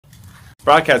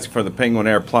Broadcasting from the Penguin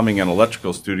Air Plumbing and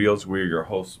Electrical Studios, we're your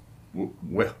hosts,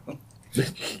 Will.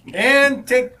 And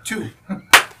take two.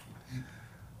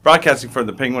 Broadcasting from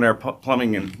the Penguin Air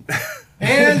Plumbing and...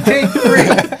 And take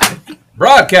three.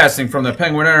 Broadcasting from the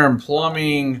Penguin Air and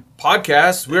Plumbing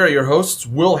Podcast, we are your hosts,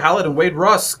 Will Hallett and Wade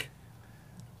Rusk.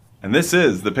 And this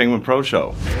is the Penguin Pro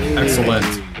Show. Excellent.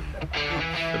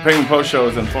 The Penguin Pro Show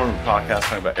is an informative podcast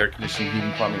talking about air conditioning,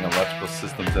 heating, plumbing, and electrical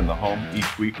systems in the home.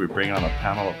 Each week we bring on a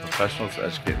panel of professionals to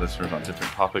educate listeners on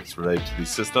different topics related to these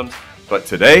systems. But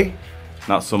today,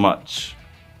 not so much.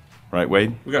 Right,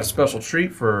 Wade? We got a special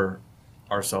treat for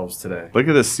ourselves today. Look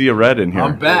at this sea of red in here.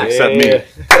 I'm back. Except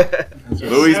me.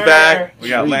 Louie's back. We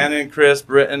got Landon, Chris,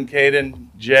 Britton, Caden,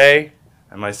 Jay,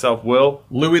 and myself, Will.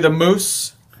 Louie the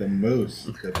Moose. The moose,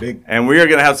 the big. And we are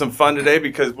going to have some fun today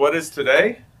because what is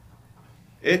today?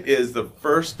 It is the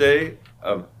first day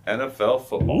of NFL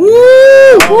football.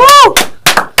 Woo! Woo!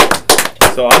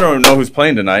 So I don't even know who's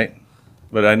playing tonight,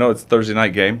 but I know it's a Thursday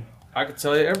night game. I can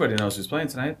tell you everybody knows who's playing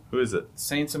tonight. Who is it?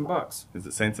 Saints and Bucks. Is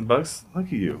it Saints and Bucks? Look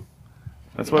at you.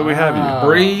 That's why we have you.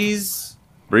 Breeze.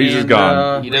 Breeze is and,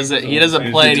 gone. He doesn't He's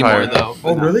play anymore retired. though.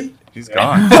 Oh, really? He's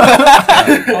gone.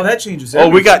 Oh, that changes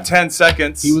everything. Oh, we got 10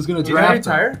 seconds. He was going to He's gonna draft.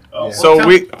 retire? Oh, So well,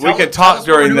 we tell could us talk what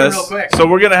we're during doing this. real quick. So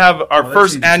we're going to have our that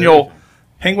first changes annual everything.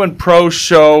 Penguin Pro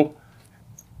Show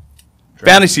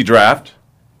fantasy draft.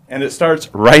 And it starts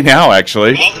right now,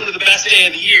 actually. Welcome to the best day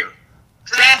of the year,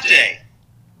 draft day.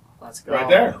 Let's go. Right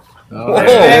there. Oh, Whoa.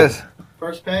 there it is.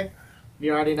 First pick.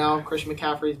 You already know Christian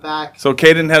McCaffrey's back. So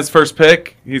Caden has first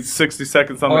pick. He's 60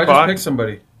 seconds on Oh, the I just clock. picked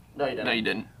somebody. No, you didn't. No, you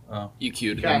didn't. Oh. You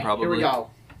queued Okay, him probably. here we go.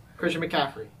 Christian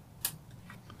McCaffrey.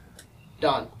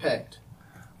 Done. Picked.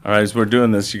 All right, as we're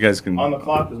doing this, you guys can... On the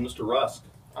clock is Mr. Rusk.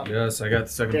 Yes, I got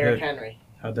the second Derrick pick. Henry.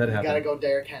 How'd that You gotta happen? go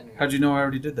Derrick Henry. How'd you know I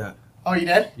already did that? Oh, you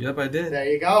did? Yep, I did. There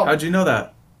you go. How'd you know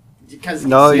that? Because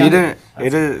No, see, you I'm- didn't. It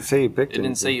didn't say you picked It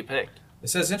didn't say you picked. It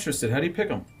says interested. How do you pick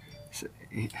them?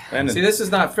 And See, this is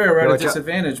not fair. We're at No, a it's-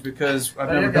 disadvantage because I've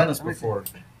No, never you're done good. this before.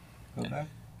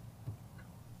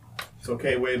 It's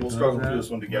okay, Wade. We'll struggle through this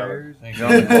one together. He's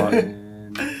on the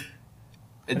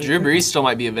clock. Drew Brees still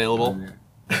might be available.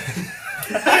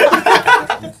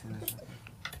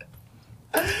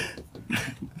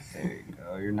 There you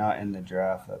go. You're not in the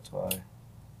draft. That's why.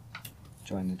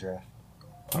 Join the draft.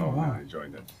 Oh, wow. I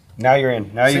joined it. Now you're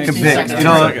in. Now you can 16 pick. seconds. You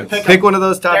know, 16 seconds. pick one of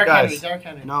those top Derrick Henry. guys. Derrick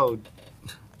Henry. No.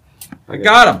 I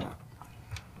got him.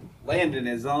 Landon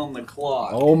is on the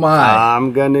clock. Oh, my.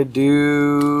 I'm gonna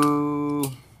do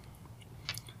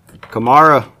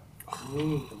Kamara.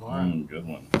 Ooh, come on. Good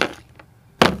one.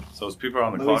 So as people are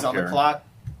on the Louis clock on here, the clock.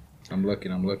 I'm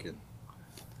looking.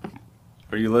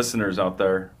 for you listeners out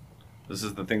there, this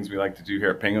is the things we like to do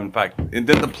here at Penguin. In fact, didn't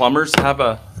the plumbers have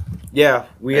Yeah,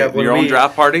 we have your own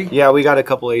draft party? Yeah, we got a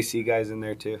couple AC guys in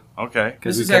there too. Okay.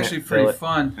 This we is couldn't actually fill pretty it.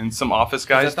 fun. And some office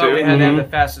 'Cause guys I thought we too? had to have the Mhm.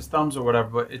 fastest thumbs or whatever,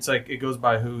 but it's like it goes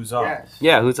by who's up. Yes.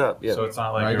 Yeah, who's up? Yeah. So it's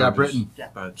not like I you're got just Britain.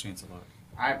 by a chance of luck.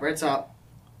 All right, Britt's up.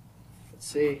 Let's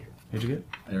see. Who'd you get?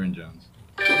 Aaron Jones.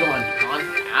 We're going on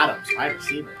Adams, wide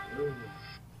receiver. Ooh.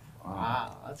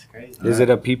 Wow, that's crazy. Is it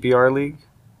a PPR league?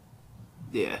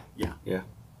 Yeah.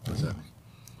 What's that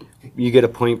mean? You get a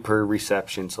point per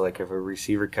reception. So like if a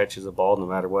receiver catches a ball, no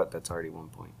matter what, that's already 1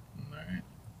 point. All right.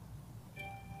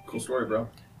 Cool story, bro.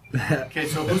 Okay,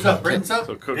 so who's up? Britton's up?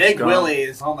 So Cook's Big gone. Willie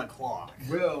is on the clock.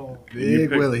 Will. Big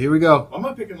pick- Willie. Here we go. What am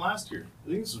I picking last year? I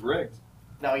think this is rigged.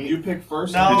 No, You picked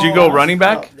first. No. Did you go running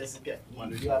back? No, this is good.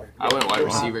 I went wide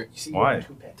receiver. You see, Why? You have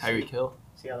 2 picks. Tyreek Hill.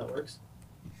 See how that works?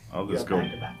 I'll You just have go.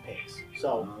 back-to-back picks.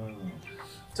 So,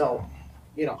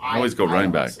 you know, I always go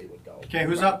running back. honestly would go Okay,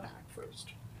 who's up? back first.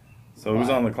 So who's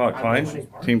on the clock? Klein?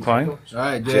 Team Klein? All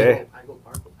right, Jay. Jay.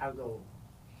 I go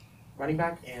running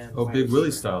back and. Oh, wide Big Willie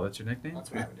receiver. style. That's your nickname?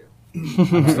 That's what I would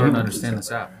do. I'm starting to understand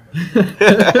this app.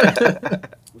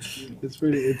 It's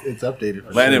pretty. It's updated.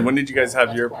 For Landon, sure. when did you guys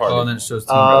have your Oh, and party? then it shows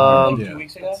team. Um, Yeah. 2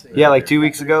 weeks ago? Yeah, like 2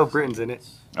 weeks ago, Britain's in it.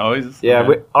 Oh, he's Yeah,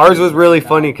 ours was really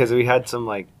funny because we had some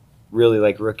like really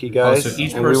like rookie guys, so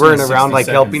each and we person weren't has around 60 like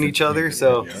helping seconds. each other.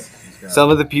 So Yeah, he's got some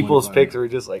of the people's 25. picks were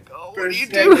just like, "Oh, what do First you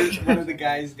pick, do?" One of the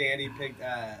guys Danny picked,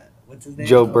 what's his name?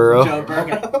 Joe Burrow. Joe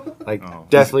Burrow. Like Oh.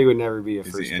 definitely would never be a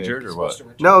Is first he injured pick. or what?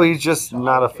 No, he's just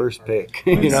not a first pick.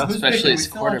 You know, Especially as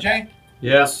quarterback.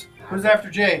 Yes. Who's after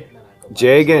Jay?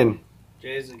 Jay again.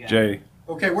 Jay's the guy. Jay.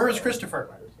 Okay, where is Christopher?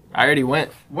 I already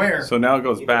went. Where? So now it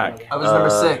goes back. I was number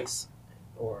 6.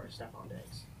 Or Stephon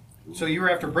Diggs. So you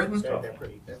were after Britain?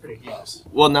 They're pretty close.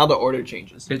 Well, now the order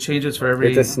changes. It changes for every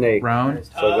It's a snake. round,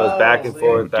 So it goes back and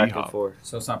forth, back and D-hop. forth.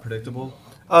 so it's not predictable.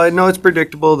 No, it's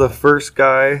predictable. The first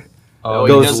guy Oh, he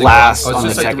goes doesn't last go- Oh, it's on the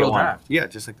just like the second real one. draft. Yeah,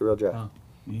 just like the real draft. Oh.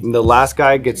 And the last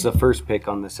guy gets the first pick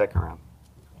on the second round.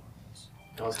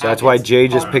 Goes So that's why Hopkins. Jay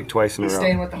just picked twice in a He's row.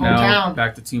 staying with the Now hometown.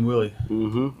 back to Team Willie.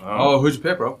 Mm-hmm. Oh, who'd you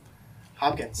pick, bro?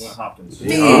 Hopkins. Hopkins.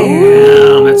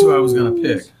 Damn, that's who I was gonna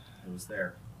pick. It was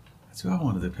there. That's who I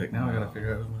wanted to pick. Now I gotta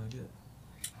figure out who I'm gonna get.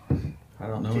 I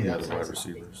don't know any Yeah, other that's wide nice.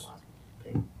 receivers.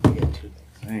 You get 2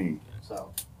 picks. Dang.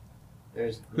 So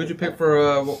there's. Who'd you pick for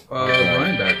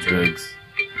running back? Jay? Diggs.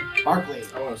 Barkley.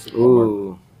 I want to see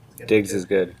Ooh, Diggs is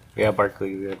good. Yeah,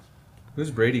 Barkley is good.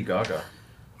 Who's Brady Gaga?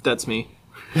 That's me.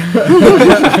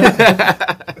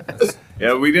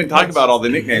 Yeah, we didn't talk about all the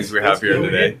nicknames we have here No, we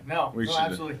today. didn't. No, We no, should-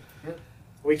 absolutely.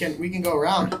 We can go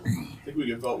around. I think we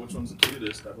could vote which one's the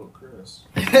cutest. I vote Chris.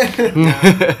 All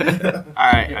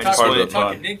right. You're I Part just of talking, the went.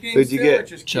 fun. nicknames Who'd you still, get? or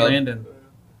just Chubb. Landon.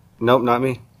 Nope, not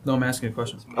me. No, I'm asking a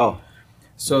question. Oh,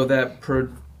 So that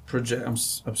project, I'm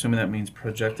assuming that means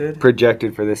projected.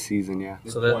 projected for this season, yeah.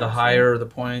 So that the higher the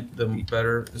point, the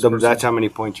better. this So person- that's how many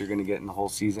points you're going to get in the whole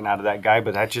season out of that guy,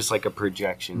 but that's just like a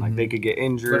projection. Like they could get But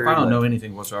injured. if I don't like- know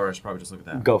anything whatsoever, I should probably just look at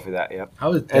that. Go for that, yep.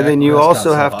 How is And then Dak you Prescott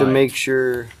also have to survive? make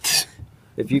sure,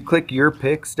 if you click your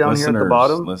picks down here at the Listeners,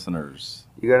 bottom, listeners,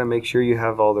 you got to make sure you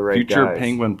have all the right future guys.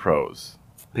 Penguin pros,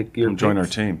 Pick your come join our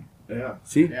picks. team. Yeah.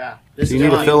 See? Yeah. So you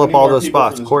need to fun. fill we up need all more those people for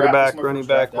spots: this quarterback, draft. This is my running first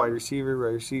back, draft wide ever.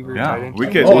 receiver, tight Yeah, end. we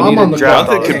could. Oh, We I'm need on a the draft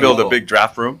Jonathan all could build a day. big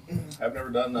draft room I've never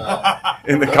done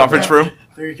in the conference room.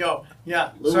 There you go.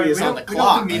 Yeah. Louis Sorry, is we on don't, the we don't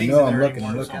do clock. meetings I know, in I'm there looking,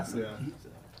 anymore, I'm so- looking.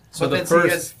 So But the then see,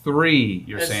 first as- 3,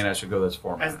 you're as- saying I should go this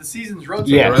format. As the seasons rotate,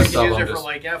 Yes. we can use Some it for just-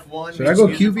 like F1. Should I go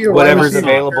QB or wide Whatever's receiver?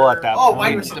 available at that Oh, point.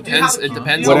 wide receiver. Depends. You have- It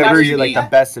depends. you know Whatever wide you're like the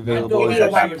receiver? best available I'd is go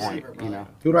at wide that receiver, point. bro. You know.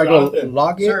 Who do I go? Jonathan.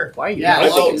 Lockett? Sir. Why are you? Yeah, I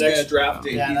Lockett's vote next good. draft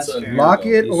day. Yeah, He's that's a fair. hero,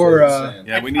 Lockett though. or, He's so insane.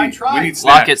 Yeah, we I need. tried. We need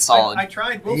snacks. Lockett solid. I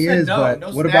tried. Will He said is, no. but No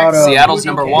what snacks, about, no Seattle's food, no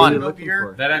number candy, one. no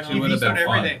beer. That actually He would have vetoed been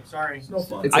fun. everything. Sorry. It's no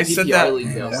fun. It's I a said PPR that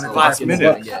league, though. last so minute.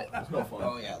 Lockett's gonna get- It's no fun.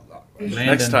 Oh yeah. Landon.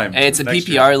 Next time. Hey, it's a Next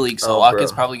PPR year. league, so Oh,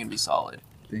 Lockett's bro. probably gonna be solid.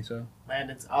 Think so?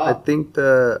 Landon's I up. think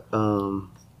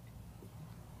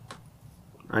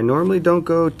I normally don't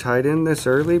go tight end this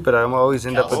early, but I always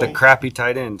end up with a Kelsey. crappy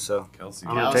tight end, so Kelsey.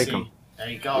 I'm gonna take him. There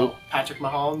you go. Patrick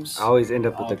Mahomes. I always end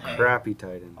up with a Okay. crappy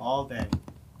tight end. All day.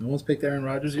 No one's picked Aaron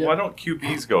Rodgers So why yet? don't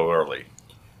QBs go early?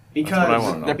 Because what I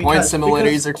wanna know. Their point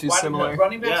similarities are too Why- similar.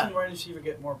 Running backs Yeah. and wide receiver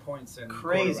get more points than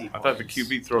Crazy. I thought the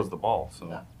QB throws the ball.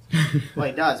 So Well,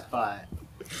 he does, but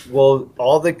Well,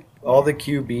 all the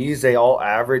QBs, they all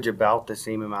average about the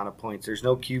same amount of points. There's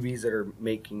no QBs that are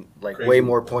making like Crazy. way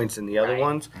more points than the other Right.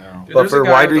 ones. no. Dude, But there's a for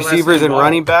guy wide with the last receivers name and Ball.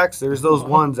 running backs, there's those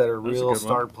ones that are That's a real good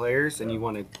star players, and you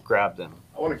want to grab them.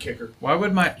 I want a kicker. Why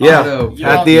would my Yeah, auto You're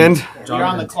at on the end, you're on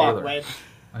Jonathan the clock, Taylor? Wade.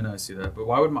 I know I see that, but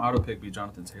why would my auto pick be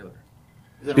Jonathan Taylor?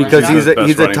 Is it because running he's back? a, Best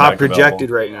he's a running top back available. projected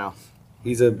right now.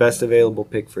 He's a best available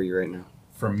pick for you right now.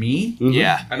 For me, Mhm.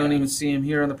 Yeah. I don't even see him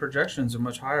here on the projections or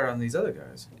much higher on these other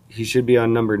guys. He should be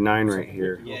on number 9 right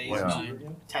here. Yeah, he's he's Yeah.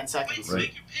 10 seconds.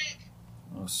 Right.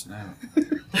 Oh snap!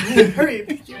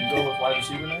 Hurry. So we go with wide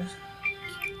receiver next?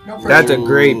 No, for- That's a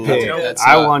great Ooh, pick. that's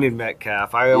I not- wanted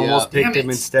Metcalf. I almost picked Damn him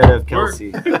it. instead of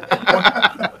Kelsey.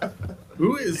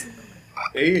 Who is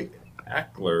A.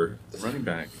 Eckler, running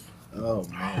back? Oh,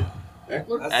 man.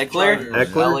 Eckler? Eckler?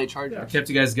 Eckler? LA Chargers. I kept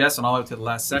you guys guessing all the way to the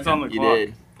last He's second. on the You clock.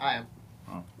 did. I am.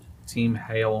 Team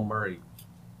Hail Murray.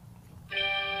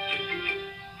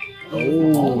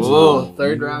 Whoa,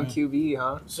 third round QB,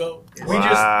 huh? So we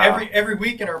Wow. just every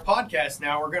week in our podcast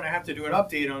now we're gonna have to do an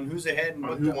update on who's ahead and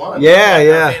On what who the won. Yeah, our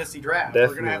yeah. fantasy draft. We're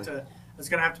gonna have Definitely. to. It's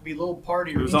gonna have to be a little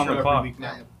party or Who's intro on the every clock? week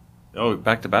now. Oh,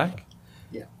 back to back?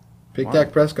 Pick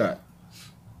Dak Prescott.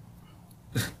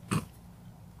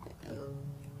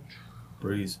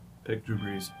 Breeze. Pick Drew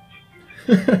Brees.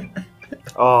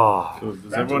 Oh, So does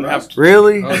Back to everyone back. have?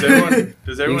 really? Oh,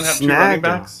 Does everyone have two snagged running him.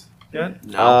 backs yet?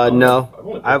 No. I've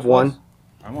only picked I have one.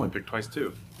 I've only picked twice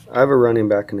too. I have a running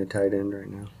back and a tight end right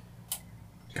now.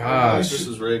 Gosh, This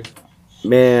is rigged.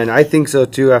 Man, I think so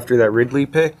too after that Ridley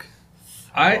pick.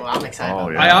 Oh, I'm excited Oh,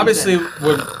 about yeah. that. I obviously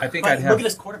would. I think But I'd look have. at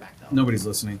this quarterback, though. Nobody's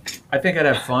listening. I think I'd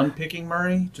have fun picking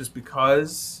Murray just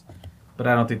because, but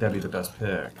I don't think that'd be the best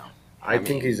pick. I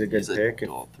think he's a good pick.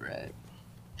 dual threat.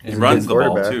 He He's a runs good the ball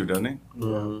quarterback. too, doesn't he?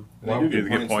 Mhm. They You do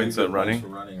get points they at do running? for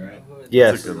running, right?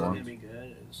 Yes. That's a good one. Gonna be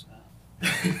good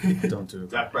is, Don't do it.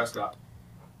 Dak Prescott.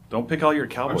 Don't pick all your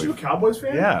Aren't Cowboys. you a Cowboys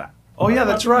fan? Yeah. Oh yeah,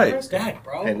 that's right. Dak,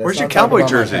 bro. Hey, let's Where's your not talk Cowboy about my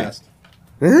jersey? past.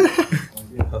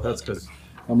 Oh, that's good.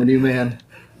 I'm a new man.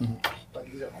 But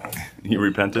these are all You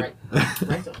repented?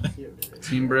 right up here, dude.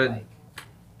 Team bred.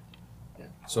 Like,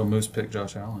 So Moose picked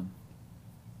Josh Allen.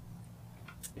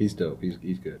 He's dope.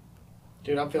 He's good.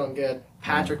 Dude, I'm feeling good.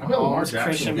 Patrick I know Lamar Mahomes, Jackson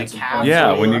Christian gets some McCaffrey. points.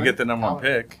 Yeah, when you get the number one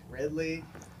pick Ridley.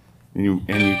 and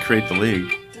you create the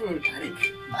league. Dude,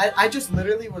 I just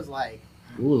literally was like,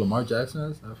 Ooh, Lamar Jackson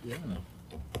is?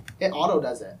 Yeah. It auto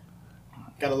does it.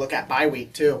 Got to look at bye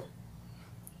week too.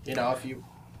 You know, if you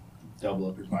Double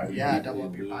up your bye week. double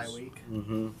up your bye week.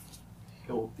 Mm-hmm.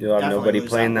 You'll You'll have definitely nobody lose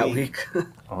playing that week.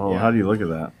 Oh, Yeah. how do you look at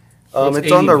that? It's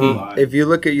It's on the. ADP. If you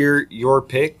look at your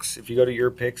picks, if you go to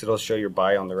your picks, it'll show your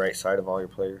buy on the right side of all your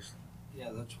players. Yeah,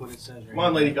 that's what it says right Come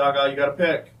on, Lady Gaga, you got to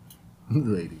pick.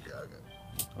 Lady Gaga.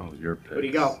 Oh, your pick. Where do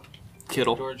you go?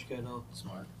 Kittle. George Kittle.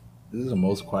 Smart. This is the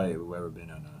most quiet we've ever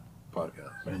been on a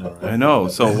podcast. I know.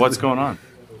 So what's going on?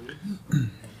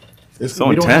 It's so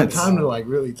we don't intense. have time to like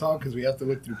really talk because we have to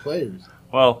look through players.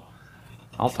 Well,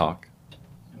 I'll talk.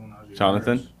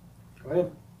 Jonathan, Go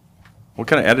ahead. what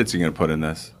kind of edits are you going to put in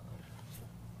this?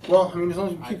 Well, I mean, as long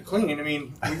as we keep it clean. I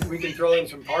mean, we can throw in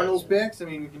some Cardinals picks. I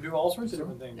mean, we can do all sorts of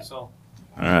different things. So All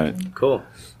right. Cool.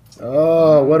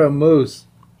 Oh, what a moose!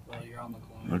 Well, you're on the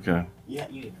clock. Okay. Yeah,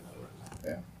 you need to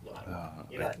know. Yeah.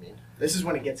 You know what I mean? This is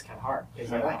when it gets kind of hard because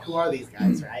you're like, who are these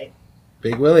guys, right?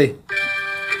 Big Willie.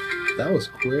 That was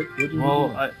quick. What did you Well,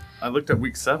 do? I looked at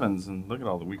week 7s and look at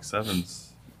all the week 7s.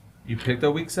 You picked a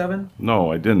week 7?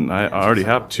 No, I didn't. I already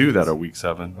have 2 that are week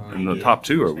 7, and the top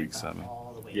 2 are week 7.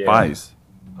 All the way Yeah. Buys.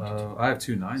 I have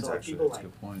 2 9s So, like, actually. people That's a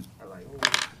like- good point. Are like,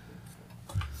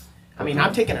 ooh. I mean,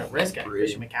 I'm taking a risk at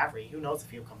Christian McCaffrey. Who knows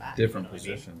if he'll come back? Different You know what I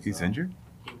mean? positions. He's though. injured?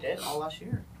 He did all last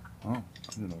year. Oh, I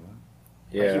didn't know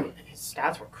that. Yeah. Like, his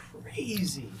stats were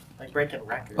crazy, like breaking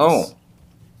records. Oh,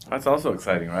 that's also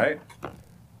exciting, right?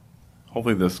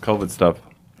 Hopefully this COVID stuff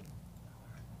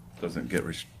doesn't get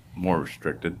more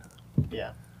restricted.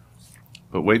 Yeah.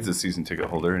 But Wade's a season ticket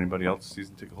holder. Anybody else a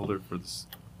season ticket holder for this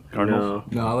Cardinals?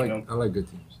 No. No, I like good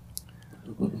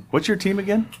teams. What's your team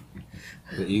again?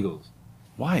 The Eagles.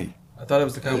 Why? I thought it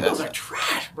was the Eagles Cowboys. are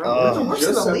trash, bro. Oh. They're the worst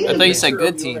in the league. I thought you said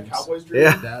good teams.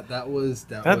 Yeah. That was.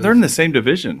 They're in the same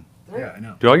division. Yeah, I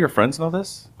know. Do all your friends know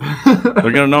this?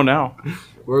 They're gonna know now.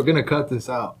 We're gonna cut this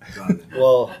out. Jonathan.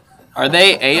 Well, Are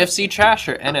they AFC trash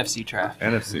or NFC trash?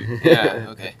 NFC. Yeah,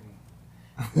 okay.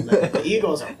 The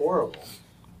Eagles are horrible.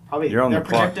 Probably You're on they're the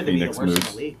clock, projected to be the Phoenix worst in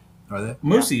Moose. the league. Are they?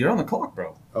 Moosey, you're on the clock,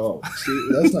 bro. Oh, see,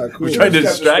 that's not cool. We tried to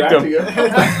distract him.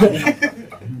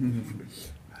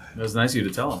 It was nice of you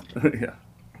to tell him. Yeah.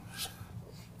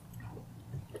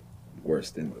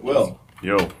 Worst in. Will,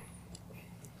 Yo.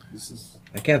 this is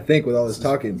I can't think with all this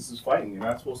talking. This is fighting. You're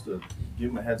not supposed to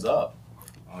give him a heads up.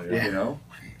 Oh You know,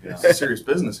 this is serious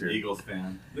business here. Eagles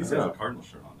fan. At least he has a Cardinal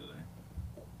shirt on today.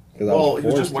 'Cause I Well, he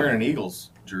was forced just wearing to. an Eagles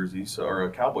jersey, so or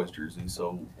a Cowboys jersey.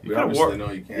 So we You could've obviously wore-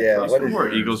 know you can't Yeah, trust what him. is- Wore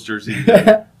Eagles jersey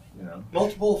today. You know,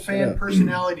 Multiple fan Yeah.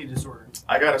 personality disorder.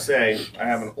 I gotta say, I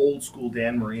have an old school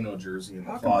Dan Marino jersey in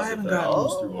the How come I closet haven't that I gotten-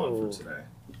 almost threw on Oh. for today.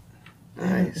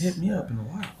 nice. Hit me up in a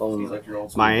while. Oh, It's like your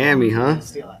old school Miami, huh?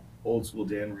 Steal it. Old school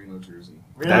Dan Marino jersey.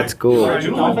 Really? That's cool. Are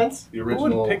you offense? The Who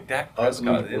original. would pick Dak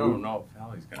Prescott? They don't know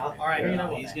how he's gonna be. All right, Yeah. you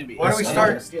know He's gonna be. Why don't we I'm start?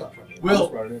 gonna steal it from you. Will,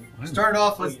 Brought it in. start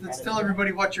off. Let's tell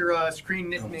everybody what your screen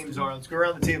nicknames are. Let's go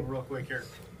around the table real quick here.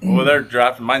 Well, they're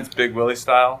drafting. Mine's Big Willie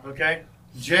style. Okay,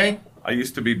 Jay. I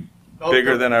used to be Oh,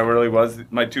 bigger go- than I really was.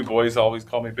 My 2 boys always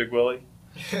call me Big Willie.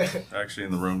 They're actually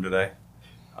in the room today.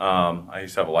 I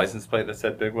used to have a license plate that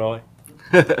said Big Willie.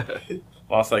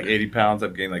 Lost like 80 pounds.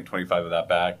 I've gained like 25 of that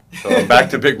back. So I'm back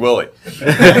to Big Willie.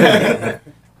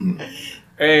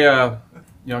 Hey,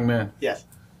 young man. Yes.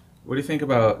 What do you think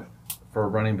about for a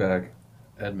running back,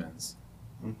 Edmonds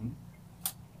on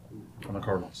the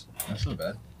Cardinals? That's not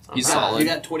bad. He's bad. solid. You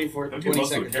got 24, They'll get 20 most of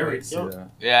the seconds. carries. Right?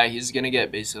 Yeah. Yeah, he's gonna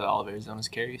get basically all of Arizona's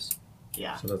carries.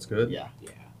 Yeah. So that's good. Yeah.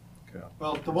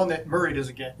 Well, the one that Murray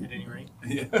doesn't get at any rate.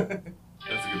 Yeah.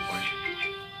 That's a good point.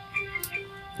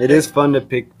 It is fun to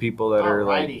pick people that are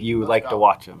like Alrighty, you let's like go. to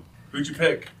watch them. Who'd you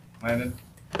pick, Landon?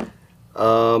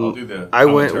 I'll do the I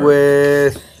went commentary.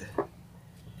 with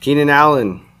Keenan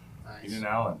Allen. Keenan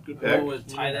Allen. Good Go pick. with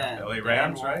tight end. LA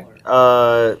Rams, right?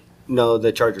 No,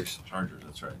 the Chargers. Chargers,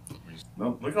 that's right.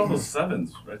 No, look at all those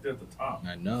 7s right there at the top.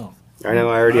 I know. I know.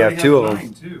 I already have 2 of them.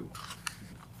 9 too.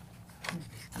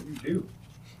 What do you do?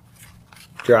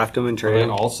 Draft them and Are trade they in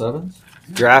them. all 7s?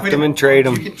 Draft them and trade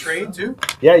You them. can trade too.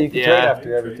 Yeah, you can Yeah. trade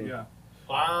after everything. Yeah.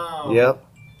 Wow. Yep.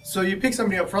 So you pick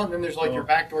somebody up front, and then there's like your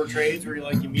backdoor trades where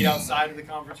you meet outside of the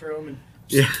conference room and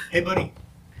Yeah. hey buddy,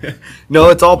 No,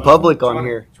 it's all public do you on want,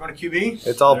 here. do you want a QB?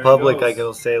 It's all There it public. goes. Like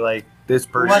it'll say like this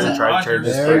was person it? tried to trade Rodgers.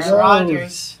 this There you person. go.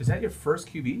 Rodgers. Is that your first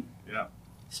QB?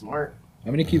 Smart.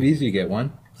 How many QBs do you get?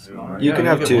 One. You can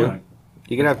have get 2. one.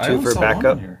 You can have I 2 only for saw one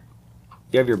backup. on here.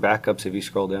 You have your backups if you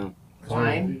scroll down.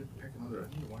 Fine.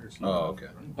 Oh, okay.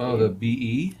 Oh, the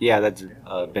BE, Yeah, that's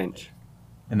bench.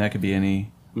 and that could be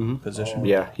any Mhm. position.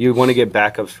 Yeah, you want to get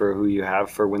backups for who you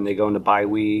have for when they go into bye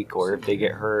week or if they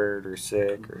get hurt or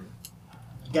sick. Or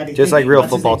Gotta Just think, like real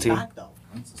what's his football name's team. back, though?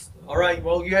 All right.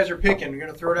 Well, you guys are picking. We're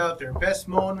gonna throw it out there. Best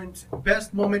moment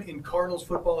in Cardinals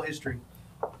football history.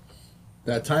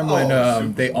 That time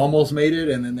when they almost made it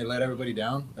and then they let everybody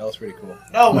down. That was pretty cool.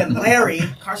 No, when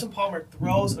Carson Palmer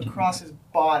throws across his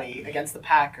body against the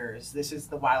Packers. This is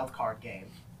the wild card game.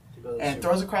 And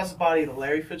throws across his body to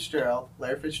Larry Fitzgerald.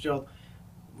 Larry Fitzgerald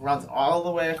runs all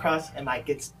the way across and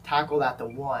gets tackled at the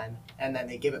 1, and then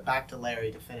they give it back to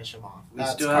Larry to finish him off. We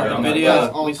still have the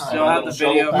video. We still have the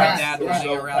video of my Yes, dad yes.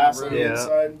 running around the room. Yeah.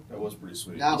 Inside. That was pretty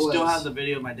sweet. That We still was- have the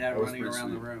video of my dad That was running pretty around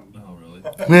the sweet. room. Oh, really?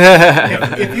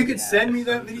 If you could send me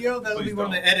that video, that would be Please one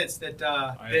of the don't. edits that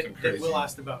that Will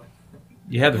asked about.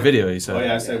 You had the video, you said. Oh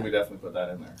yeah, I said we definitely put that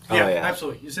in there. Oh, Yeah, yeah.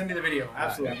 absolutely. You send me the video.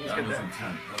 Absolutely. Let's That get was that.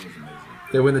 intense. That was amazing.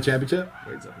 They win the championship?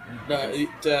 Where's up again?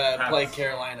 To play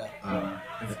Carolina.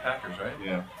 It's Packers, right?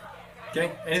 Yeah.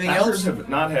 Okay. Anything Packers else? have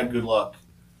not had good luck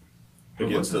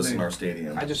against What's his us in name? our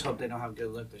stadium. I just hope they don't have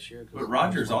good luck this year. 'cause- But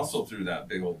Rodgers also threw that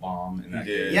big old bomb in that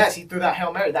He did. game. Yes, he threw that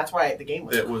Hail Mary. That's why the game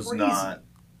was It was crazy. not.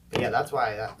 Yeah, that's why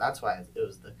it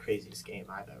was the craziest game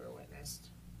I've ever witnessed.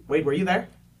 Wade, were you there?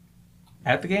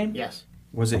 At the game? Yes.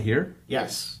 Was it here?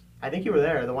 Yes. I think you were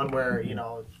there. The one where, I'm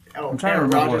trying to Aaron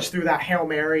remember Rodgers what- threw that Hail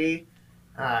Mary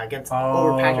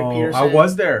over Patrick Peterson. I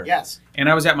was there. Yes. And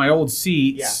I was at my old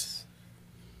seats. Yes.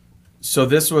 So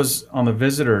this was on the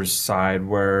visitors' side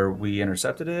where we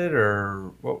intercepted it,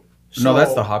 or what? So- No,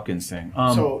 that's the Hopkins thing.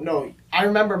 No, I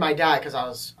remember my dad because I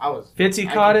was Fitzy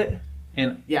I caught can- it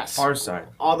in Yes. our side.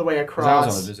 all the way 'Cause I was on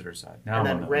across, the visitor side. Now and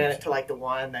I'm on then the ran other it to like the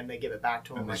 1, then they give it back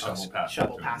to him. And they like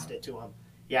shovel past it to him. it to him.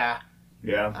 Yeah.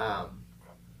 Yeah. How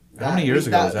many years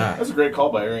ago was that? That's a great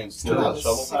call by Arians. Still a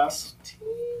shovel pass. 2016,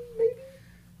 maybe?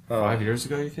 5 years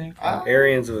ago, you think?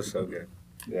 Arians was so good.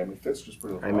 Yeah, I mean Fitz just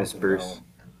pretty. I miss Bruce.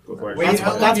 Wade, That's-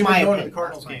 how long that's have you been my going to opinion. the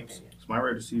Cardinals That's my games? opinion. So my wide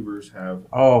receivers have.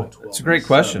 Oh, 12 it's a great and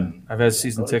question. 7. I've had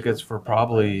season tickets for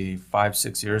probably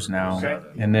 5-6 years now. Okay.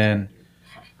 And then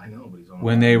I know, but he's on.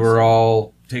 when they were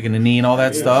all taking a knee and all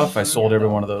that stuff, I sold every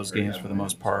one of those games for the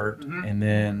most part. Mhm. And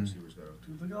then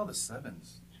Dude, look at all the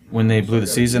sevens. when they blew the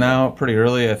season out pretty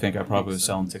early, I think I probably was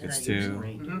selling tickets too.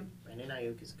 Brandon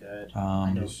Ayuk is good.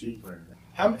 Um,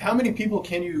 How many people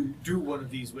can you do one of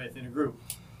these with in a group?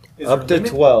 Is Up there to a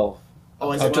limit? 12.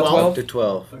 Oh, is Up it to 12? 12? Up to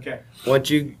 12.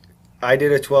 Okay. I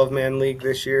did a 12-man league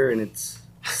this year, and it's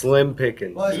slim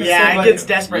pickings. Well, I was gonna Yeah, say, it by gets the-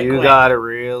 desperate You quick. gotta By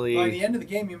really. the end of the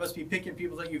game, you must be picking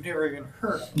people that you've never even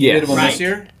heard of. you did Yes. one Right. this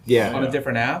year Yeah. on a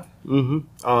different app.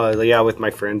 Mm-hmm. Yeah, with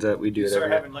my friends that we do You it start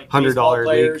every having like $100 baseball league.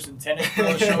 players and tennis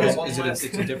pros show up on Is the it list.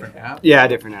 it's a different app? Yeah,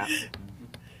 different app.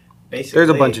 Basically, There's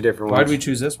a bunch of different Why ones. did we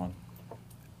choose this one?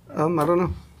 I don't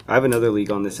know. I have another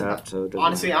league on this app, so it doesn't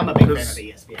Honestly, matter. I'm a big fan of the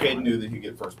ESPN. Kid one. knew that he'd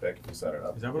get first pick if he set it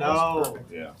up. Is that what it was?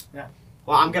 No. Yeah.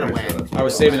 Well, I'm gonna win. I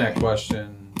was saving that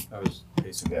question. I was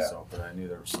pacing Yeah. myself, but I knew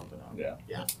there was something on. Yeah.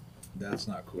 That's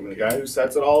not I cool. mean, the guy who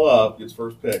sets it all up gets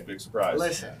first pick. Big surprise.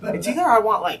 Listen, it's either I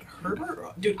want like Herbert,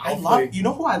 or, dude. I Hopefully. love. You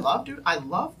know who I love, dude? I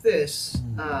love this.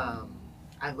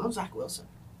 I love Zach Wilson.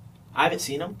 I haven't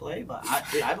seen him play, but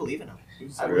I believe in him.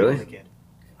 I believe Really? in the kid.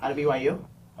 Out of BYU.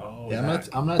 Oh, Yeah,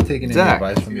 I'm not taking any Zach.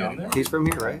 advice from you. He's from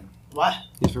here, right? What?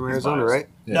 He's from Arizona, biased. right?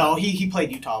 Yeah. No, he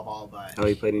played Utah ball, but Oh,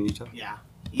 he played in Utah. yeah,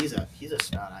 he's a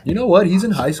stud. I You know what? He's in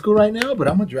high school right now, but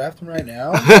I'm gonna draft him right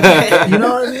now. You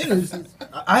know what I mean?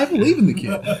 I believe in the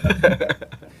kid.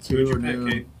 Who'd you pick,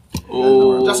 Kate?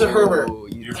 Oh, Justin Herbert.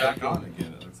 You're back on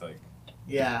again, it looks like.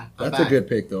 Yeah, I'm That's a back. good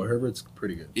pick, though. Herbert's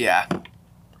pretty good. Yeah.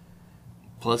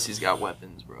 Plus, he's got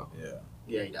weapons, bro. Yeah.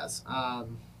 Yeah, he does.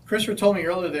 Christopher told me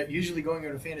earlier that usually going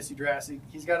into fantasy drafts,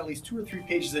 he's got at least 2 or 3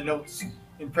 pages of notes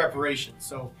in preparation.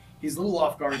 So he's a little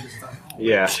off guard this time.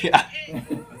 Yeah. Yeah.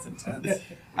 That's intense.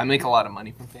 I make a lot of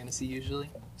money from fantasy usually,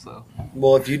 so.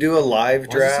 Well, if you do a live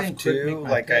Why is it saying draft quick, make too, my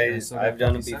like pick? I still got I've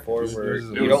done it 50 before, seconds. where It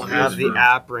you was- don't have it the was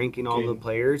app ranking all the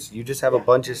players. You just have a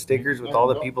bunch of stickers with all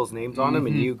the people's names on them,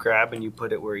 and Mhm. you grab and you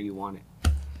put it where you want it.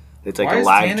 It's like Why a is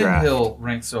live draft. Tannehill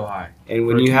ranked so high? And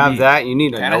when for a you have QB? that, you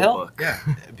need a Tannehill? notebook. Yeah.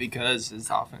 Because his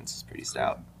offense is pretty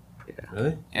stout.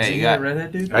 Really? Yeah, Is you he got- that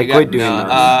redhead dude? I You quit got- doing no,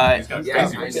 that. He's got yeah,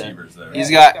 crazy kinda. receivers there.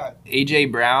 He's got AJ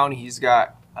Brown. He's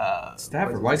got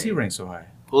Stafford. Why is he ranked so high?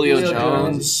 Julio Julio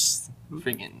Jones.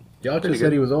 Freaking Y'all Pretty just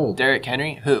said he was old. Derrick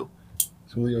Henry. Who?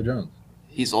 It's Julio Jones.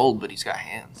 He's old, but he's got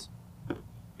hands.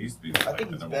 He used to be I like think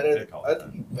the he's number better. one pick all the I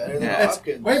time. think he's better than Yeah.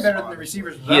 Hopkins. Way better than the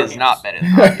receivers. He without is hands. not better than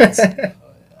Hopkins.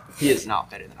 He is not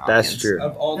better than Hopkins. That's true.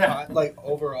 Of all time, like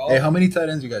overall. Hey, how many tight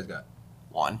ends you guys got?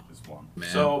 One. Just one. Man.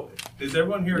 So, is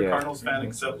everyone here Yeah. a Cardinals fan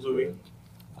except Louis?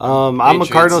 I'm a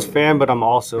Patriots. Cardinals fan, but I'm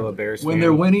also a Bears When fan.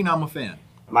 they're winning, I'm a fan.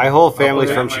 My whole family's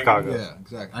yeah, from Mike. Chicago. Yeah,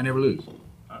 exactly. I never lose.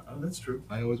 Oh, that's true.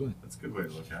 I always win. That's a good way to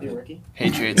look at You it. rookie?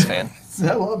 Patriots fan.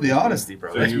 I love the honesty,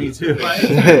 bro. So That's you- me too.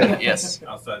 Yes.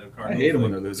 Outside of I Cardinals. hate them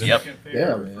when they're losing. Yep. Second favorite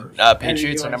Yeah, or man. first?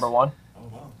 Patriots are number one. Oh,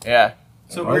 wow. Yeah.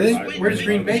 So Are where does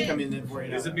Green Bay come in then for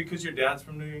you? Is it because your dad's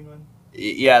from New England?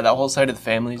 Yeah, the whole side of the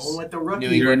family's Going with the rookie.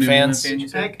 New England fans. Did you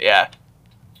pick? Yeah.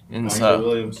 And Michael so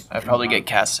Williams. I'd probably get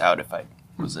cast out if I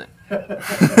wasn't.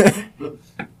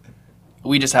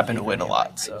 We just happen to win a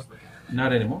lot, so.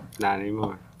 Not anymore. Not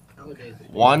anymore.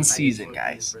 One season,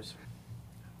 guys.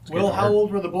 Will, how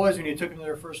old were the boys when you took them to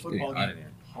their first football I game?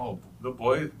 didn't. Oh, the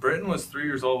boy, Britton was 3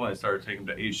 years old when I started taking him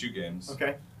to ASU games.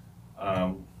 Okay.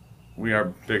 We are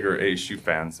bigger ASU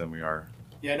fans than we are.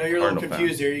 Yeah, I know you're a little Cardinal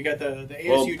confused fans. here. You got the ASU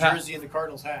Well, Pat- jersey and the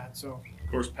Cardinals hat. So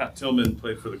Of course, Pat Tillman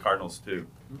played for the Cardinals too.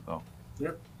 So.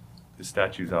 Yep. His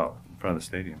statue's out in front of the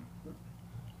stadium.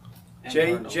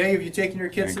 Jay, have you taken your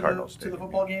kids And to Cardinals the Stadium,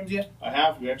 football games yet? I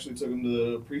have. We actually took him to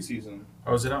the preseason.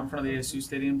 Oh, is it out in front of the ASU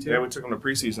stadium too? Yeah, we took him to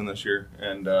preseason this year,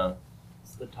 and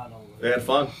It's the tunnel. they had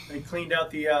fun. They cleaned out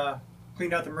the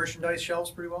merchandise shelves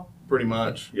pretty well. Pretty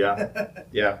much. Yeah.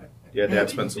 Yeah. Yeah. Dad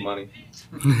spent some money.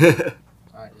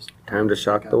 Alright, just Time to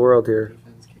shock the world here.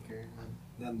 defense kicker.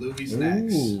 Then Louis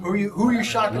snacks. Who are you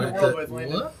shocking the world with,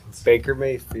 Landon? What? Baker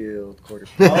Mayfield,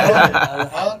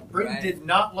 quarterback. Britton did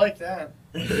not like that.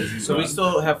 So we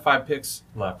still have 5 picks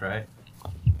left, right?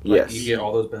 Yes. You get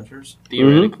all those benchers.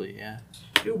 Theoretically, yeah.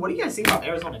 Dude, what do you guys think about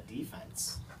Arizona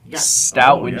defense? You got,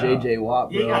 Stout Oh, with yeah. J.J.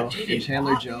 Watt, yeah, you bro. got J.J. And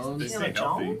Chandler Watt, Jones. They Chandler stay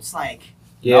healthy. Jones, like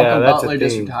Yeah, Malcolm that's Butler a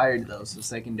just thing. retired, though, so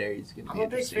secondary is going to I'm be a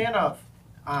big interesting. fan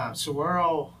of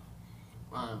Saguaro,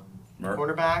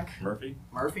 quarterback Murphy?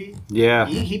 Murphy. Yeah.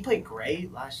 He played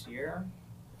great last year.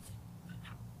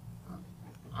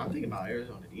 I'm thinking about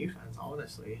Arizona defense,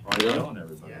 honestly. Oh, you're killing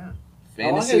everybody. Yeah.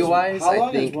 Fantasy-wise, how long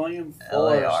I think is William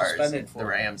Fuller LAR, suspended the for?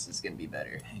 Rams, is going to be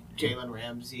better. Jalen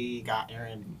Ramsey got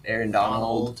Aaron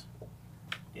Donald.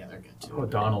 Yeah, they're good too. Oh,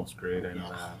 Donald's great. I know Yeah,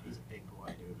 that. he's a big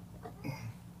boy, dude.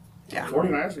 Yeah.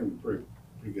 49ers are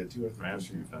pretty good too. I think. Rams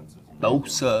defense is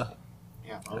Bosa.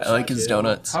 Yeah, I like his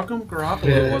donuts. How come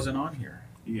Garoppolo wasn't on here?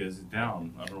 He is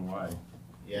down. I don't know why.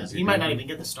 Yeah, Is he he might good? not even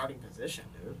get the starting position,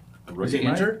 dude. The Was he rookie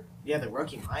might? injured? Yeah, the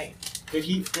rookie might.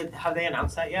 Have they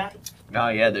announced that yet? Oh,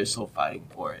 yeah, they're still fighting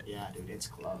for it. Yeah, dude, it's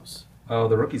close. Oh,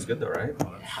 the rookie's good though, right?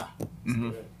 Oh, that's- Yeah.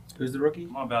 Mm-hmm. Who's the rookie?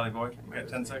 Come on, Valley Boy. We got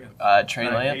 10 seconds. Trey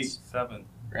 9, Lance, 8, 7,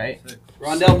 right? 6.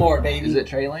 Rondell Moore, baby. Is it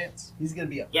Trey Lance? He's gonna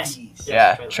be a Yes. beast.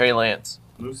 Yes, Yeah, Trey Lance.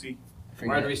 Lucy.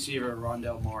 Wide receiver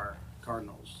Rondell Moore,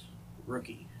 Cardinals,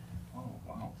 rookie. Oh,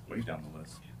 wow. Way down the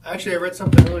list. Actually, I read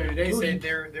something earlier today saying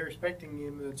they're expecting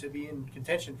him to be in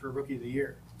contention for Rookie of the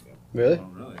Year. Really? Oh,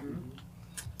 really?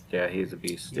 Yeah, he's a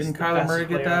beast. Didn't Kyler Murray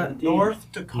get that?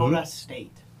 North Dakota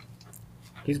State.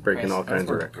 He's breaking all That's kinds of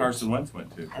where records. Carson Wentz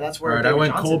went to. And that's All where right, I David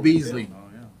went Johnson Cole was. Beasley. Oh,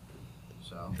 yeah.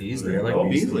 So Beasley. I like Oh,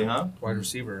 Beasley. Beasley, huh? Wide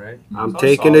receiver, right? I'm So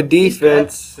taking solid. a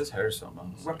defense. His hair's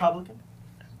something else. Republican.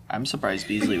 I'm surprised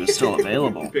Beasley was still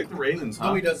available. Pick the Ravens,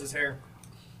 huh? Louis does his hair.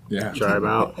 Yeah. Try him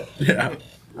out. Yeah.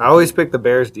 I always pick the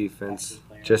Bears defense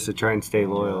just to try and stay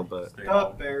loyal, but Stay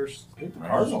Up low. Bears. Pick the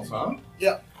Cardinals, huh?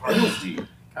 Yeah. Cardinals D.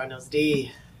 Cardinals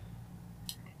D.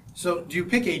 So, do you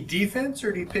pick a defense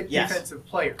or do you pick Yes. defensive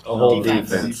player? a whole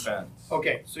Defense. defense.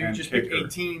 Okay, so you And just pick kicker. a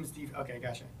team's okay,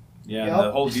 gotcha. Yeah, Yep. and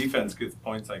the whole defense gets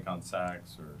points like on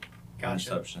sacks or Gotcha.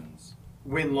 interceptions.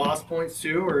 Win-loss points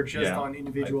too, or just Yeah, on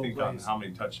individual I think on plays? how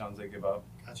many touchdowns they give up.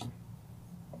 Gotcha.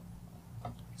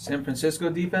 San Francisco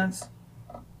defense.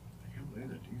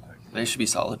 They should be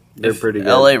solid. They're If pretty good.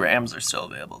 LA Rams are still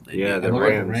available. they'd Yeah, be the I like the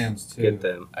Rams. Rams too. Get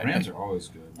them. Rams are always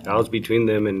good. I was between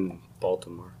them and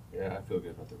Baltimore. Yeah, I feel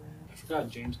good about the Rams. I forgot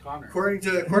James Conner. According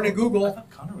to I Google, thought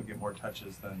Connor would get more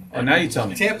touches than. Oh, now you tell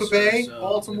me. Tampa Bay, So,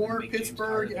 Baltimore, they make James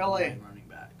Pittsburgh, Conner the LA. main running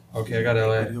back. Okay, I got But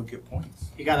LA. he'll get points.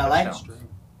 You got LA? Touchdowns.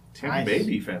 Tampa Nice. Bay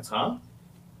defense, huh?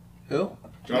 Who?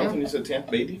 Jonathan, you said Tampa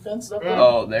Bay defense up there?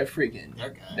 Oh, they're freaking. They're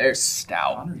good. They're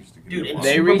stout. Connor used to get Dude, the in ball.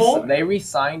 They Super Bowl? they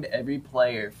re-signed every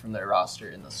player from their roster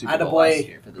in the Super Bowl Attaboy. last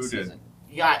year for the Who did? season.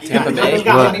 You got Tampa Bay. you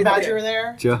got What? Honey Badger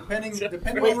there.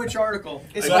 depending on which article.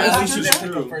 Is I guess Honey this is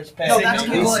Badger there? true. First No, pick. that's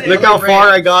Number one. Look how far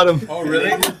I got him. Oh, really?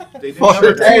 They did Fuck.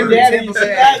 number Hey, two. Daddy, Tampa you Bay.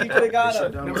 said that. You could have They got shut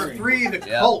him. down Number Murray. 3, the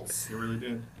Yeah. Colts. They really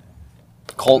did.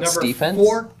 Colts Number defense.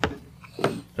 4,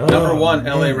 Number 1,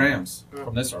 LA Rams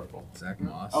from this article. Zach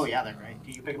Moss. Oh yeah, they're great.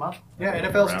 Do you pick them up? yeah,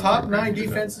 NFL's Rams top are 9 pretty good.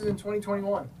 defenses in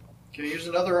 2021. Okay, here's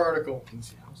another article.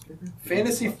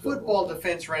 Fantasy football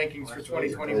defense rankings for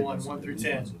 2021, 1 through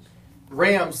 10.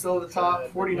 Rams still at the top,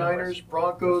 49ers,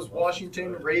 Broncos,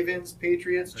 Washington, Ravens,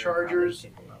 Patriots, Chargers,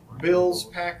 Bills,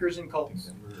 Packers, and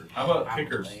Colts. How about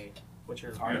kickers? What's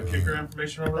your You got kicker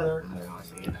information over there?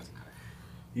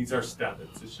 He's our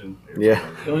statistician. Yeah.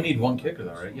 You only need one kicker,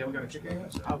 though, right? You haven't got a kicker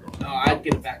yet? No, I'd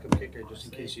get a backup kicker just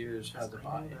in case yours has a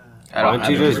bye. Why don't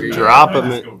you just Let's drop him?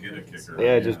 go get a kicker.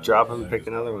 Yeah, just drop him and pick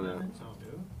another one up.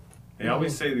 They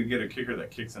always say they get a kicker that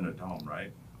kicks in a dome,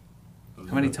 right? Those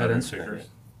How many are the tight better ends? kickers.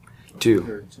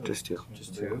 Two. Just two.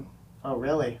 Just two. Oh,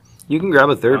 really? You can grab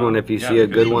a third one if you Yeah, see a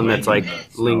because good the one that's like length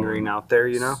of the lingering snow. out there,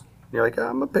 you know? You're like,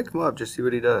 I'm going to pick him up, just see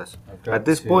what he does. I've got At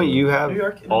this two. point, you have New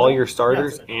York, all no. your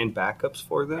starters Yeah. and backups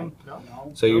for them. No.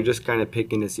 So you're just kind of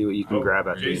picking to see what you can Oh, grab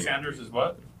at the Jay end. Sanders is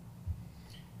what?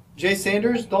 Jay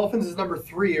Sanders, Dolphins is number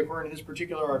 3 according to his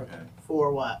particular article. Okay.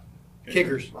 For what?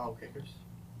 Kickers. Oh, kickers.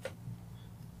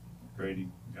 Grady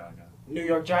Gaga. New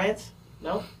York Giants?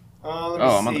 No? Let me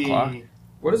Oh, I'm on the see. clock.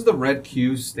 What does the red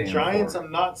Q stand Giants, for?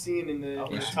 I'm not seeing in the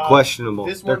top. Questionable.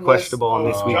 This They're one was- questionable on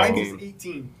this oh, week's Giants game. is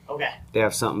 18. Okay. They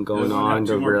have something going Doesn't it have on.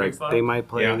 two They're more like, picks left? they might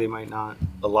play, Yeah. they might not.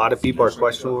 A lot of people are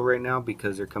questionable right now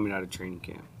because they're coming out of training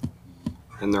camp.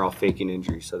 And they're all faking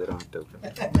injuries so they don't have to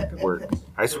work.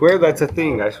 I swear that's a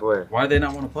thing. I swear. Why do they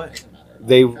not want to play?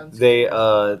 They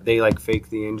like fake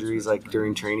the injuries like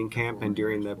during training camp and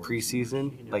during the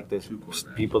preseason, like the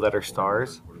people that are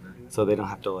stars, so they don't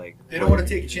have to like. They don't want to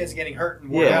take a chance of getting hurt and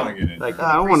work Yeah, out. like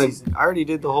I don't want to. I already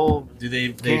did the whole. Do they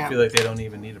Camp. feel like they don't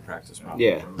even need a practice round?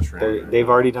 Yeah, they've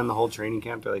already done the whole training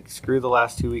camp. They're like, screw the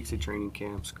last 2 weeks of training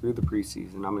camp, screw the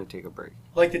preseason. I'm gonna take a break.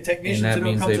 Like the technicians And that who don't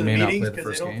means come they to the may not meetings play the because they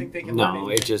first don't game? think they can No,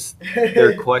 learn it just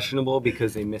they're questionable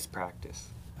because they miss practice.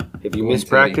 If you miss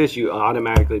practice, you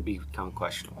automatically become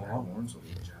questionable.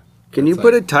 Can you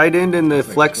put a tight end in the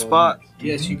flex spot?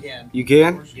 Yes, you can. You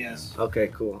can? Yes. Okay,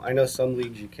 cool. I know some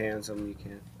leagues you can, some you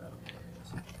can't.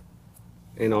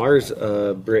 In ours,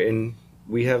 Britain,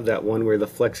 we have that one where the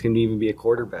flex can even be a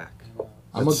quarterback. I'm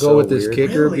That's gonna go so with this weird.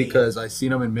 kicker Really? because I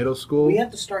seen him in middle school. We have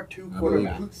to start 2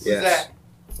 quarterbacks. Who's Yes. that?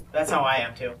 That's how I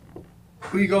am, too.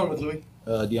 Who you going with, Louis?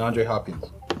 DeAndre Hopkins.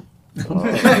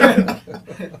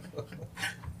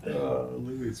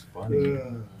 Louis is funny.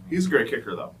 He's a great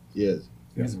kicker, though. Yes,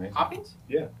 He's amazing. Hopkins?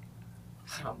 Dude,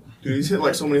 he's hit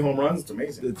like so many home runs. It's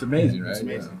amazing. it's amazing, right? It's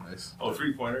amazing. Yeah, nice. Oh,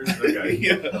 3-pointers. That guy.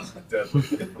 Yeah. Deadly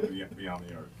from beyond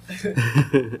the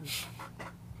yard.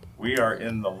 We are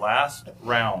in the last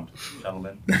round,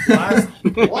 gentlemen. Last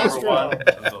Number one round.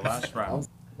 of the last round.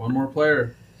 One more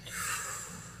player.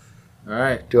 All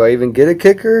right. Do I even get a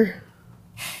kicker?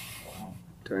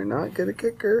 Do I not get a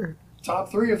kicker?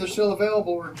 Top 3, if they're still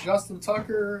available, were Justin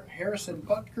Tucker, Harrison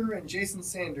Butker, and Jason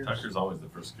Sanders. Tucker's always the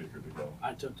first kicker to go.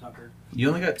 I took Tucker. You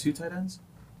only got 2 tight ends?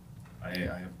 I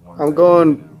have one. I'm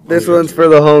going. This one's for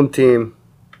the home team.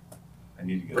 I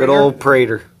need to get Good old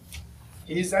Prater.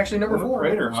 He's actually number What a 4.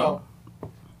 Prater, huh? So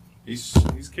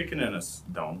He's kicking in a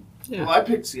dome. Well, I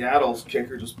picked Seattle's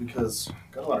kicker just because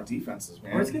got a lot of defenses,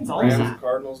 man. Where's Gonzalez Rams, at?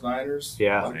 Cardinals, Niners.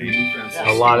 Yeah. A lot of good defenses.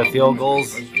 A lot of field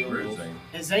goals. Where is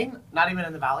he? Is Zane not even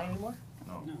in the Valley anymore?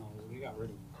 No, we got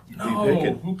rid of him. No,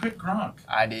 picking? who picked Gronk?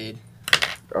 I did.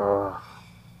 I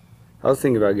was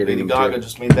thinking about getting Lady him Gaga too.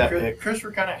 just made that pick.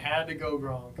 Christopher kind of had to go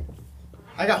Gronk.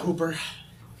 I got Hooper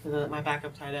for my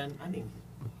backup tight end. I mean,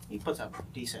 he puts up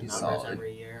decent He's numbers solid.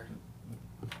 every year.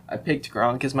 I picked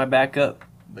Gronk as my backup,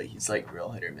 but he's like real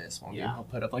hit or miss. One game Yeah. he'll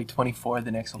put up like 24,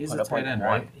 the next he'll He's put a up tight like end, 1.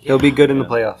 right? He'll be good in the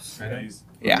playoffs. He's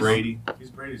Yeah. Brady. He's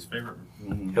Brady's favorite.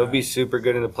 He'll be super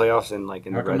good in the playoffs and like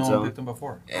in How the come red no one zone. picked him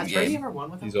before? Has Brady ever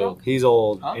won with him? He's bro? old. He's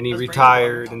old Huh? and he Does Brady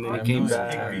retired have and then I he have came no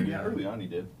back. idea. Yeah, early on he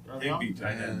did. Higby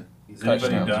tight end. Is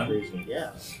Touchdowns. anybody done?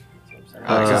 Yeah.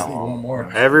 Uh, Just need one more.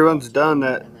 Everyone's done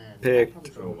that And then pick.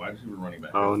 So why did you running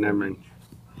back? Oh, never mind.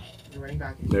 running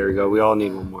back. There we go. We all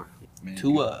need one more.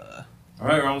 Tua. All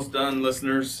right, we're almost done,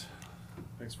 listeners.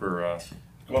 Thanks for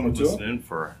Going with Tua? listening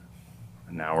for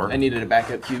an hour. I needed a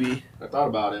backup QB. I thought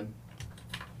about him.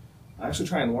 I'm actually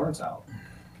trying Lawrence out.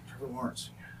 Trevor Lawrence.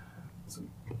 It's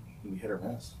a hit or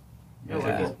miss.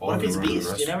 What if he's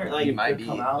beast? You never like. He might be.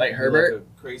 Come out, Like be Herbert?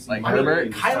 a crazy Like year, Herbert?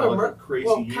 and just have, Kyler like, a Murray. crazy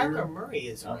Well, year Kyler Murray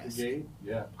is a out the risk. gate.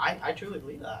 Yeah. I truly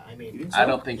believe that. I You mean, think I so?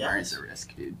 don't think Yes. Murray's a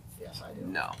risk, dude. yes, I do.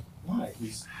 No. Why?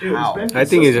 He's How? been I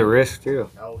think he's a consistent. risk too.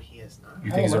 No, he is not.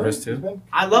 You think he's a risk too? been-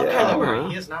 I love Yeah, Kyler I Murray. don't know.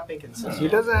 He has not been consistent. He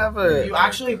doesn't have If you a.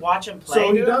 actually watch him play, So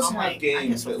he dude, does I'm have like, I get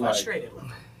games so that, like- frustrated with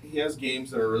him. He has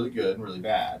games that are really good and really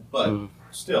bad, but Mm.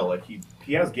 still, like he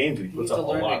has games that he He puts needs up to a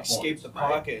learn lot to of escape points. the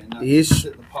pocket and not He's-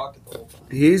 sit in the pocket the whole time.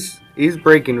 He's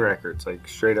breaking records, like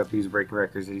straight up. He's breaking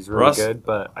records. He's really Russ? good,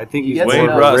 but I think he's Gets more it.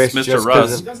 of a Russ, risk Mr. just Russ.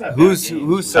 because He does have of bad who's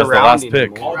games. That's the last surrounding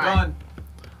pick. him. All done.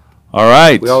 All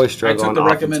right. We always I struggle took on the the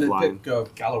offensive recommended line. pick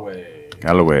of Galloway.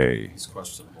 Galloway. He's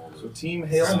questionable. So Team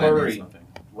Hail That means Murray, nothing.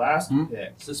 last Hmm?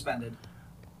 pick. Suspended.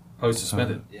 Oh, he's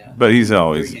suspended. Yeah. But he's 3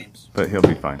 always. games. But he'll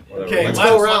be fine. Okay, Let's let's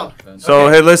go go around. So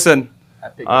hey, listen. I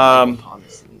picked Um,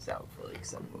 Thomas and he's out for like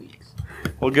 7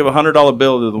 We'll give a $100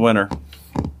 bill to the winner.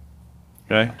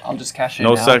 Okay. I'll just cash it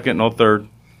No now. second, no third.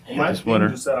 My Just team winner.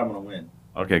 just said I'm gonna win,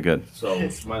 Okay, good. so might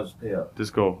as well pay up.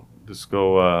 Just go.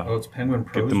 Oh, it's Penguin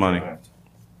Pros Get the money. draft.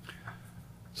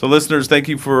 So, listeners, thank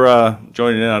you for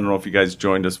joining in. I don't know if you guys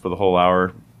joined us for the whole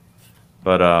hour,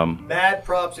 but Mad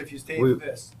props if you stayed We- with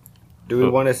this. Do we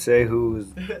want to say who's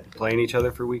playing each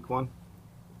other for week 1?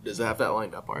 Does it have that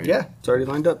lined up already? Yeah, it's already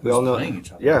lined up. We all know. Playing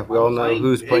each other. Yeah, we all know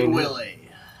who's Big playing. Willie.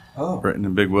 Oh. Britton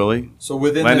and Big Willie. So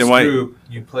within Landon this White. group,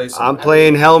 you play some. I'm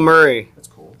playing Hell Murray. That's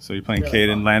cool. So you're playing Really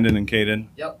Caden, fun. Landon and Caden.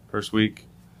 Yep. First week.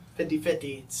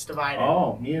 50-50. It's divided.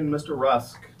 Oh, me and Mr.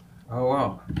 Rusk. Oh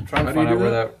wow. I'm trying to How do you find out do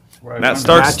where that? where I That found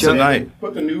starts Matchup. tonight.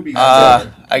 Put the newbies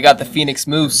together. I got the Phoenix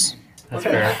Moose. That's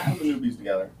fair. Put the newbies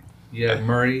together. it. You have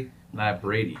Murray and I have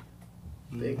Brady.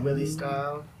 Big Willie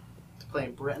style.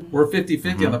 Playing Britain. We're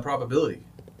 50-50 on the probability.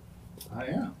 I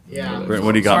am. Yeah. Britton,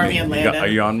 what do you got? Sorry, Me? and You got- Landon. are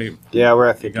you on me? Yeah, we're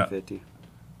at You got- 50-50.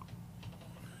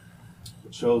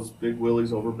 It shows Big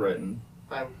Willie's over Britain.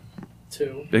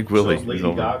 2. Big Willie. Shows is Lady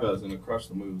over. Gaga's gonna crush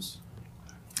the Moose.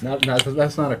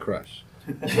 That's not a crush.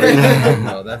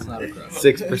 No, that's not a crush.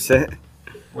 6%.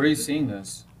 Where are you seeing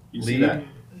this? You see Lead? that?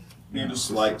 You just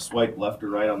swipe left or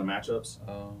right on the matchups.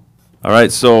 Oh. All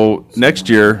right. So next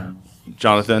year,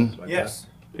 Jonathan, Yes,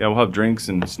 yeah, we'll have drinks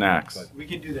and snacks. we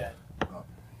can do that.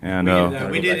 And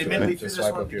We did back to admittedly it. threw Just this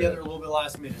swipe one up here. together a little bit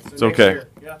last minute. So It's next okay. year,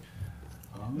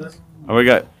 yeah. we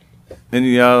got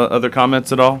any other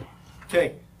comments at all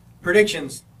Okay.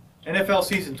 Predictions. NFL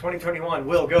season 2021.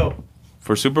 Will go.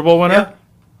 for Super Bowl winner? Yeah.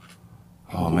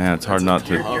 Oh man, it's hard not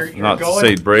to You're not to going-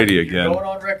 say Brady You're again. going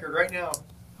on record right now.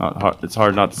 It's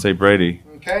hard not to say Brady,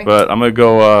 Okay. but I'm gonna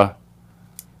go.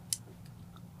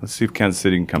 Let's see if Kansas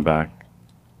City can come back.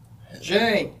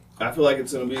 Jay. I feel like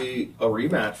it's gonna be a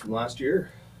rematch from last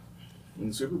year in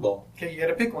the Super Bowl. Okay, you got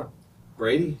to pick one.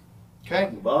 Brady, Okay.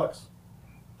 and the Bucks.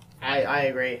 I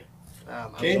agree.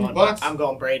 Caden, Bucks? I'm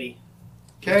going Brady.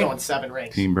 He's Okay. going 7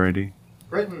 rings. Team Brady.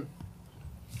 Britain.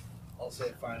 I'll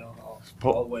say final.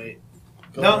 Oh. I'll wait.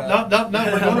 No.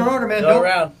 We're going in order, man. Go Nope.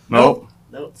 around. Nope.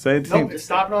 Nope. Say the team. Nope. It's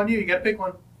stopping on you. You got to pick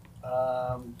one.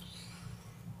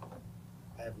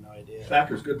 I have no idea.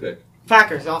 Packers, good pick.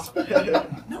 Packers, awesome.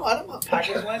 No, I don't want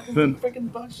Packers. Why the Then-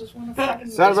 freaking Bucks just want to fucking?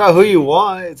 It's not about who you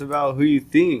want. It's about who you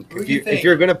think. Who if, you you, think? if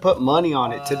you're gonna put money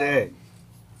on it today,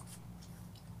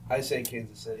 I say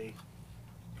Kansas City.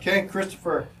 Okay,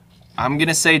 Christopher. I'm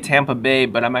gonna say Tampa Bay,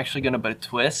 but I'm actually gonna put a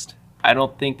twist. I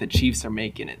don't think the Chiefs are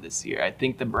making it this year. I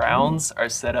think the Browns are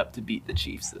set up to beat the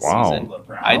Chiefs this Wow. season.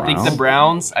 I think the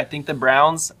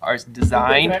Browns are They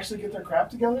designed. actually get their crap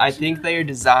together. I think they are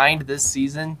designed this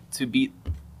season to beat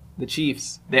the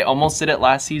Chiefs. They almost did it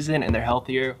last season, and they're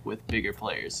healthier with bigger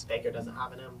players. Baker doesn't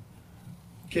have an M.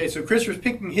 Okay, so Christopher's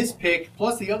picking his pick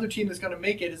plus the other team that's going to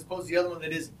make it as opposed to the other one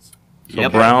that isn't. So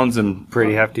Yep. Browns and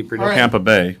pretty hefty All prediction. right. Tampa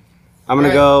Bay. I'm gonna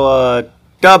Right. go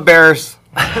Dub Bears.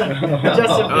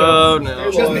 Oh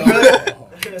no! Just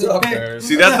because.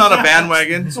 See, that's not a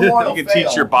bandwagon. You can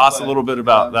teach your boss a little bit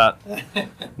about that,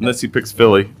 unless he picks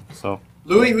Philly. So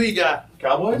Louis, who you got?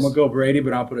 Cowboys. I'm gonna go Brady,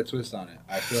 but I'll put a twist on it.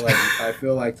 I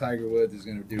feel like Tiger Woods is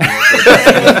gonna do real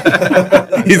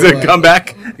good. he's a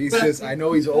comeback. He's just, I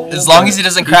know he's old. As long as he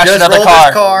doesn't He crash just another rolled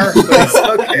car. his car. It's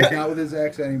okay. He's not with his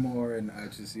ex anymore, and I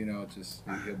just,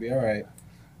 he'll be all right.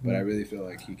 But I really feel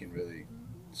like he can really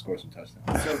score some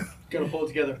touchdowns. So, going to pull it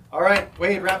together. All right,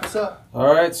 Wade, wrap us up.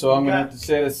 All right, so I'm gonna have to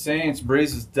say the Saints.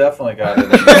 Breeze has definitely got it.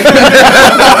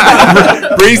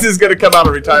 Breeze is going to come out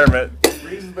of retirement.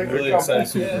 I'm really excited to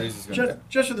see what Breeze is gonna do.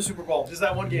 Just for the Super Bowl. Just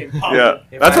that one game. Yeah,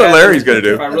 If that's I what had Larry's to- going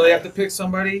to If I do. really have to pick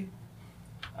somebody,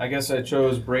 I guess I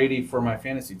chose Brady for my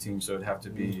fantasy team, so it'd have to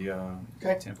be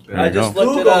Okay. Tampa There Bay. I you just go.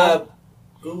 looked it up.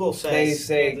 Google They says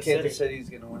say Kansas Kansas City. City's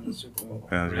gonna win the Super Bowl.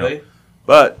 Yeah, there you go. Really?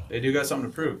 But They do got something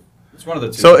to prove. It's one of the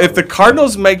two. so if the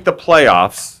Cardinals make the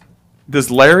playoffs, does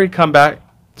Larry come back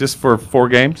just for 4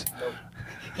 games?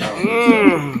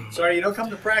 Sorry, you don't come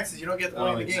to practice. You don't get to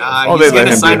play in the game. Oh, He's they let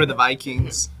gonna him sign do- with the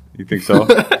Vikings. You think so?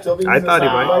 I thought he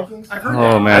might. I've heard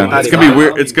Oh that. man, thought it's he gonna be might.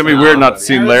 weird. It's gonna be weird not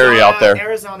seeing Larry out there.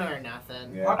 Arizona or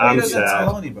nothing. Yeah. How come I'm he doesn't sad.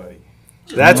 tell anybody?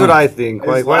 That's what I think. His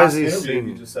Like, why is last he interview, He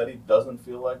singing? just said he doesn't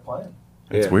feel like playing.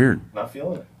 It's Yeah. weird. Not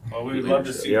feeling it. Well, we would love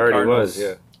to see He already was,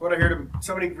 yeah. What I heard him,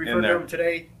 somebody referred there. to him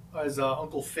today as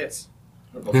Uncle Fitz.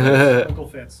 Yeah. Uncle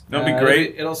Fitz. That'd be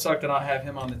great. It'll suck to not have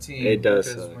him on the team. It does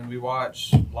because suck. when we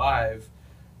watch live,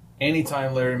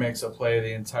 anytime Larry makes a play,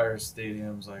 the entire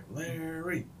stadium's like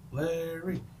Larry.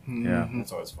 Yeah,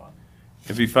 That's always fun.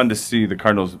 it'd be fun to see the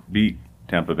Cardinals beat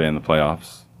Tampa Bay in the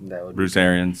playoffs. That would be Bruce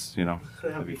Arians,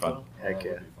 That'd be fun. heck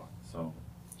yeah. So,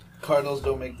 Cardinals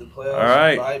don't make the playoffs. All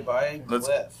right. Bye, Let's-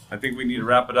 Cliff. I think we need to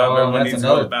wrap it up. Oh, Everyone that's needs to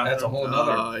go to the another. That's a bathroom. whole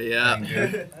nother. Oh yeah.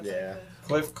 thing, dude. Yeah.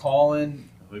 Cliff Colin,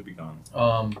 He'll be gone.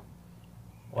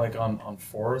 like on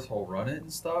fourth, he'll run it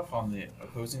and stuff on the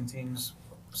opposing team's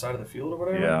side of the field or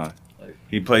whatever. Yeah. Like-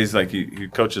 He plays like he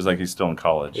coaches like he's still in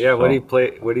college. Yeah, what so, do you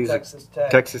play? What he's Texas Tech.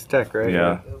 Texas Tech, right?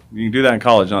 Yeah. You can do that in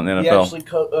college, not in the He NFL. actually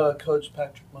coached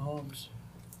Patrick Mahomes.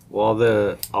 Well,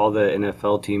 all the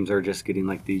NFL teams are just getting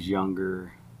like these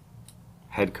younger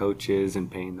head coaches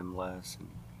and paying them less.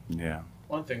 Yeah.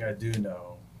 One thing I do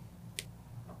know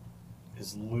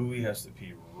is Louis has to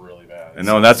pee really bad. I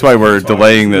know that's why we're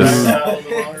delaying this.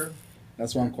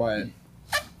 That's why I'm quiet.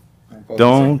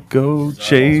 Don't go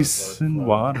chasing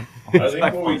water. I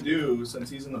think what we do, since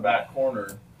he's in the back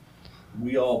corner,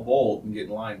 we all bolt and get in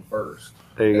line first.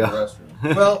 There you in go. the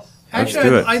restroom. Well, Let's actually,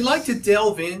 do it. I'd like to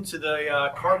delve into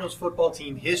the Cardinals football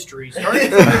team history.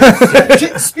 Starting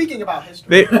Speaking about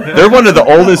history. They're one of the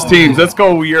oldest teams. Let's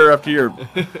go year after year.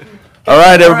 All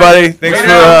right, everybody. Thanks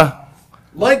for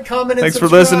like, comment, and thanks for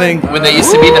subscribe. listening. When they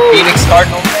used to be the Phoenix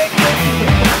Cardinals.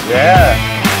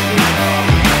 Yeah.